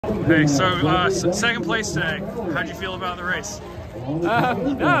Hey, so second place today. How'd you feel about the race?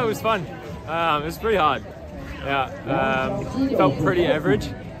 No, it was fun. It was pretty hard. Yeah, felt pretty average,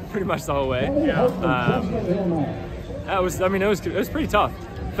 pretty much the whole way. Yeah. It was pretty tough.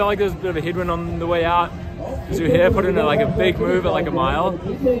 Felt like there was a bit of a headwind on the way out. Zuhair put in a big move at like a mile,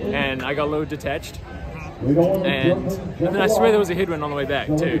 and I got a little detached. And then I swear there was a headwind on the way back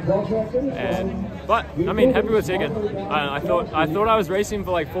too. But I mean, happy with second. I thought I was racing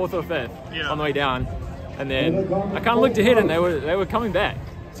for like 4th or 5th on the way down, and then I kind of looked ahead and they were coming back.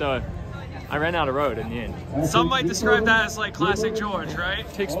 So I ran out of road in the end. Some might describe that as like classic George, right?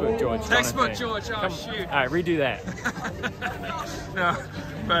 Textbook George. Textbook George. Oh shoot! All right, redo that. No,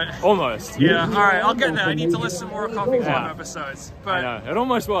 but almost. Yeah. All right, I'll get that. I need to listen more Coffee Farm episodes. But I know it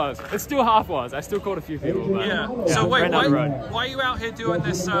almost was. It still half was. I still caught a few people. But, yeah. So wait, why are you out here doing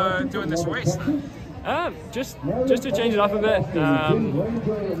this race then? Just to change it up a bit.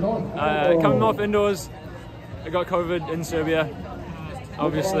 Coming off indoors, I got COVID in Serbia.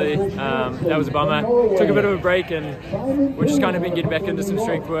 Obviously, that was a bummer. Took a bit of a break, and we've just kind of been getting back into some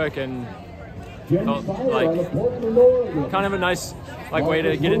strength work, and felt like kind of a nice way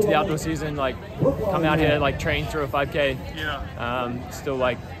to get into the outdoor season. Like come out here, train through a 5K. Yeah. Still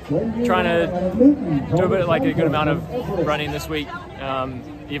trying to do a good amount of running this week,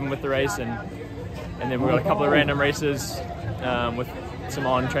 even with the race, and then we've got a couple of random races with some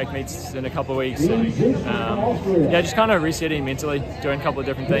on-track meets in a couple of weeks, and just kind of resetting mentally, doing a couple of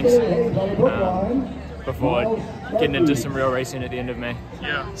different things before getting into some real racing at the end of May.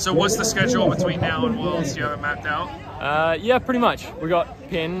 Yeah. So what's the schedule between now and Worlds? Do you have it mapped out? Yeah, pretty much. We got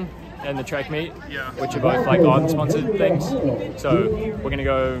Penn and the track meet, which are both on-sponsored things. So we're gonna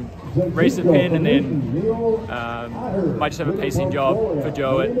go race at Penn, and then might just have a pacing job for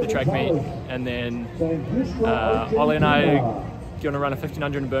Joe at the track meet, and then Ollie and I going to run a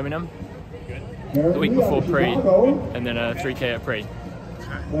 1500 in Birmingham the week before pre, and then a 3K at pre.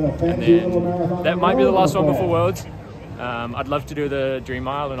 And then that might be the last one before Worlds. I'd love to do the Dream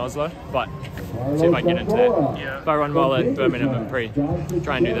Mile in Oslo, but see if I can get into that. Yeah. If I run well at Birmingham and pre,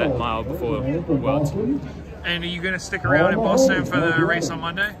 try and do that mile before Worlds. And are you going to stick around in Boston for the race on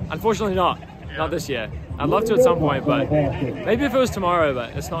Monday? Unfortunately not. Yeah. Not this year. I'd love to at some point, but maybe if it was tomorrow,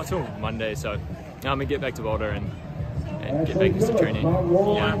 but it's not till Monday, so I'm going to get back to Boulder and get back into training.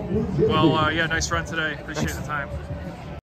 Yeah. Well, nice run today. Appreciate the time.